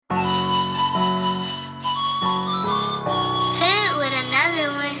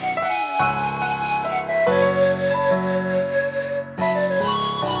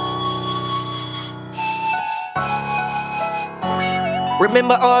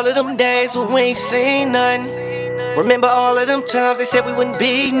Remember all of them days when we ain't seen none. Remember all of them times they said we wouldn't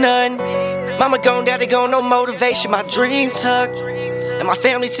be none. Mama gone, daddy gone, no motivation, my dream tucked. And my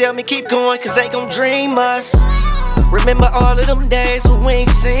family tell me keep going, cause they gon' dream us. Remember all of them days when we ain't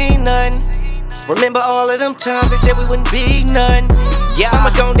seen none. Remember all of them times they said we wouldn't be none. Yeah,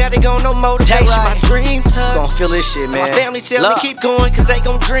 Mama gone, daddy gone, no motivation, my dream tucked. Gon' feel this shit, man. My family tell me keep going, cause they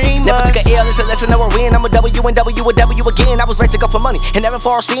gon' dream Never us. took a L, it's a lesson or a win. I'm a W and W and W again. I was raised to go for money and never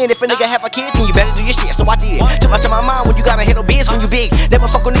for seeing. If a nigga have a kid, then you better do your shit, so I did. Too much on my mind when you gotta handle biz when you big. Never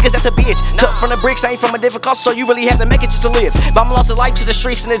fuck with niggas, that's a bitch. Cut from the bricks, ain't from a different culture, so you really have to make it just to live. Mama lost her life to the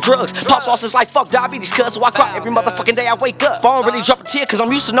streets and the drugs. Pops lost his life, fuck diabetes, cuz. So I cry every motherfucking day I wake up. If I don't really drop a tear, cause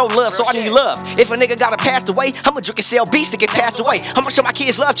I'm used to no love, so I need love. If a nigga gotta passed away, I'ma drink and sell beats to get passed away. How much of my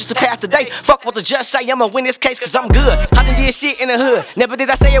kids love just to pass the day? Fuck what the judge say, I'ma win this case cause I'm good. I done did shit in the hood, never did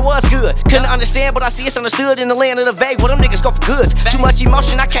I say it was good. Couldn't understand, but I see it's understood in the land of the vague. Well, them niggas go for goods. Too much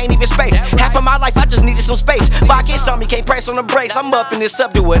emotion, I can't even space. Half of my life, I just needed some space. If I get something, can't press on the brakes. I'm up in this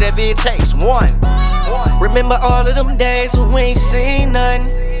up, do whatever it takes. One. Remember all of them days when we ain't seen none.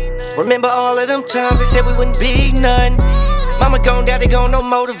 Remember all of them times they said we wouldn't be none. Mama gone, daddy gone, no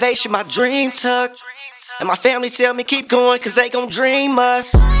motivation, my dream tucked. And my family tell me keep going, cause they gon' dream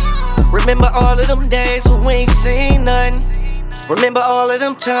us. Remember all of them days when we ain't seen none. Remember all of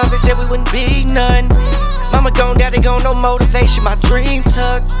them times they said we wouldn't be none. Mama gone, daddy gone, no motivation, my dream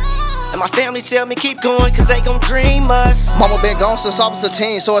tucked. And my family tell me keep going, cause they gon' dream us. Mama been gone since I was a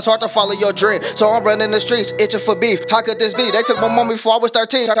teen, so it's hard to follow your dream. So I'm running the streets, itching for beef. How could this be? They took my mom before I was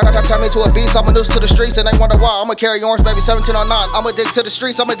 13. Turn me to a beast, I'm a noose to the streets, and they wonder why. I'ma carry orange, baby, 1709. I'm addicted to the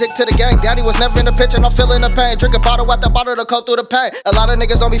streets, I'm addicted to the gang. Daddy was never in the picture, and I'm feeling the pain. Drink a bottle after bottle to cope through the pain. A lot of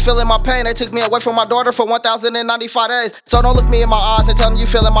niggas don't be feeling my pain. They took me away from my daughter for 1,095 days. So don't look me in my eyes and tell me you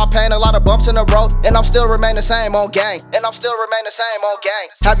feeling my pain. A lot of bumps in the road, and I'm still remain the same on gang. And I'm still remain the same on gang.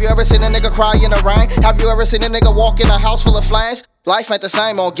 Have you ever seen a nigga cry in the rain? Have you ever seen a nigga walk in a house full of flames? Life ain't the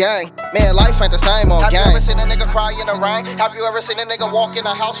same on gang. Man, life ain't the same on gang. Have you ever seen a nigga cry in the rain? Have you ever seen a nigga walk in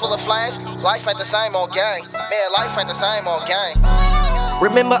a house full of flames? Life ain't the same on gang. Man, life ain't the same on gang.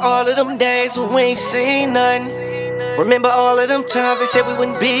 Remember all of them days when we ain't seen none. Remember all of them times they said we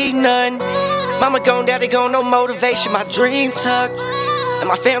wouldn't be none. Mama gone, daddy gone, no motivation, my dream tucked. And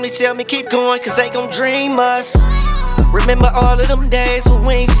my family tell me keep going, cause they gon' dream us. Remember all of them days when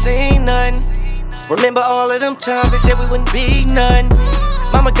we ain't seen none. Remember all of them times they said we wouldn't be none.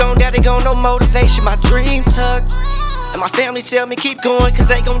 Mama gone, daddy gone, no motivation, my dream tucked. And my family tell me keep going, cause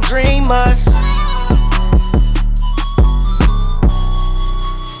they gon' dream us.